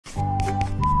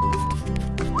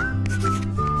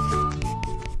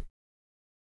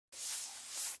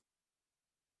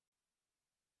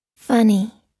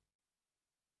funny,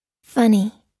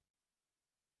 funny,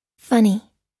 funny.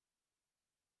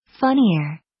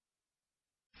 Funnier,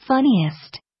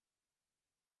 funniest.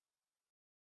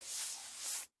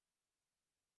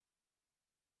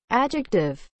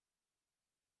 Adjective.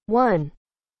 1.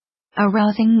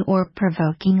 Arousing or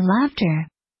provoking laughter.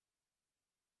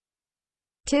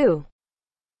 2.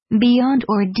 Beyond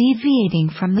or deviating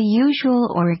from the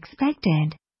usual or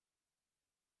expected.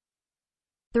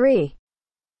 3.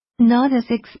 Not as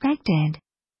expected.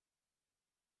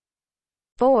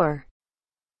 4.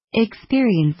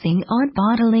 Experiencing odd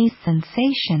bodily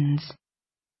sensations.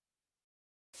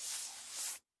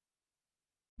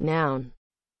 Noun.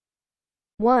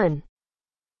 1.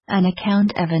 An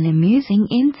account of an amusing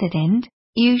incident,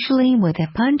 usually with a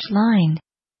punchline.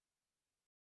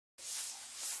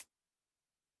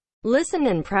 Listen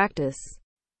and practice.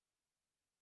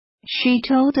 She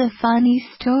told a funny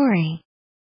story.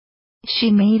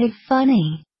 She made it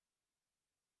funny.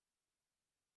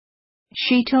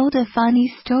 She told a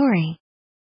funny story.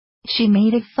 She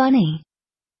made it funny.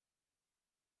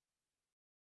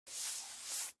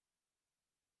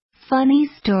 Funny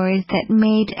stories that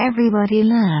made everybody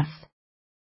laugh.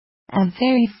 A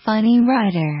very funny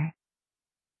writer.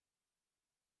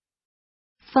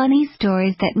 Funny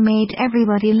stories that made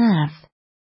everybody laugh.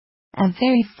 A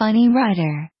very funny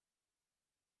writer.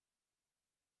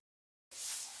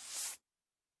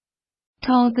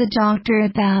 Told the doctor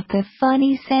about the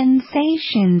funny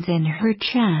sensations in her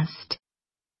chest.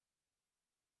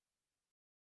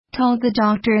 Told the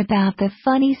doctor about the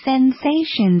funny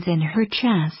sensations in her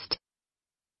chest.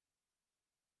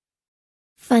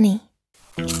 Funny.